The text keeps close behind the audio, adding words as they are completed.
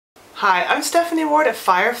Hi, I'm Stephanie Ward at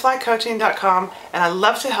FireflyCoaching.com, and I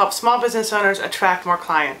love to help small business owners attract more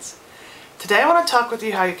clients. Today I want to talk with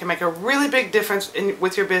you how you can make a really big difference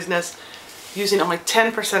with your business using only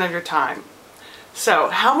 10% of your time. So,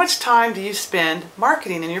 how much time do you spend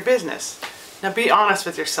marketing in your business? Now be honest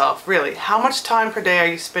with yourself, really. How much time per day are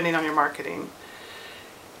you spending on your marketing?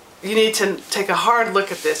 You need to take a hard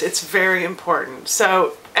look at this. It's very important.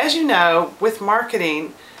 So, as you know, with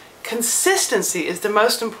marketing, consistency is the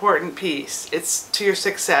most important piece. It's to your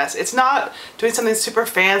success. It's not doing something super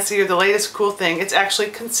fancy or the latest cool thing. It's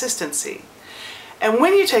actually consistency. And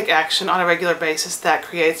when you take action on a regular basis, that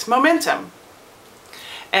creates momentum.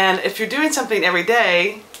 And if you're doing something every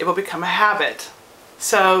day, it will become a habit.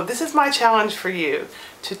 So this is my challenge for you,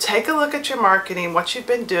 to take a look at your marketing, what you've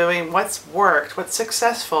been doing, what's worked, what's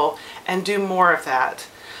successful, and do more of that.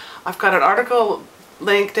 I've got an article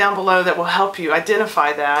link down below that will help you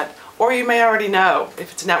identify that, or you may already know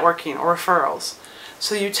if it's networking or referrals.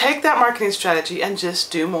 So you take that marketing strategy and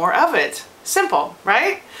just do more of it. Simple,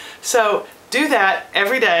 right? So do that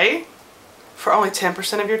every day for only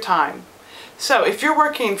 10% of your time. So if you're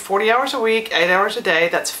working 40 hours a week, 8 hours a day,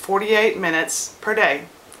 that's 48 minutes per day,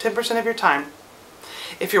 10% of your time.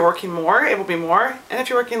 If you're working more, it will be more, and if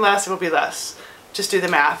you're working less, it will be less. Just do the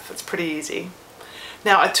math, it's pretty easy.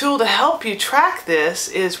 Now, a tool to help you track this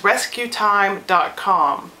is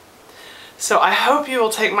rescuetime.com. So I hope you will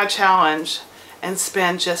take my challenge and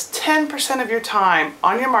spend just 10% of your time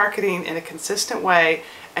on your marketing in a consistent way,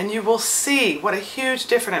 and you will see what a huge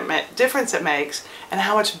difference it makes and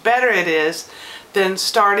how much better it is than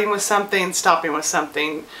starting with something, stopping with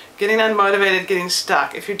something, getting unmotivated, getting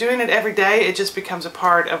stuck. If you're doing it every day, it just becomes a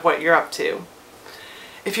part of what you're up to.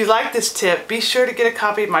 If you like this tip, be sure to get a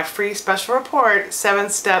copy of my free special report, 7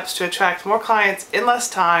 Steps to Attract More Clients in Less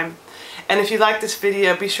Time. And if you like this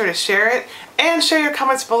video, be sure to share it and share your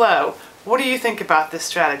comments below. What do you think about this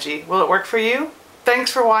strategy? Will it work for you?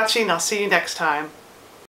 Thanks for watching. I'll see you next time.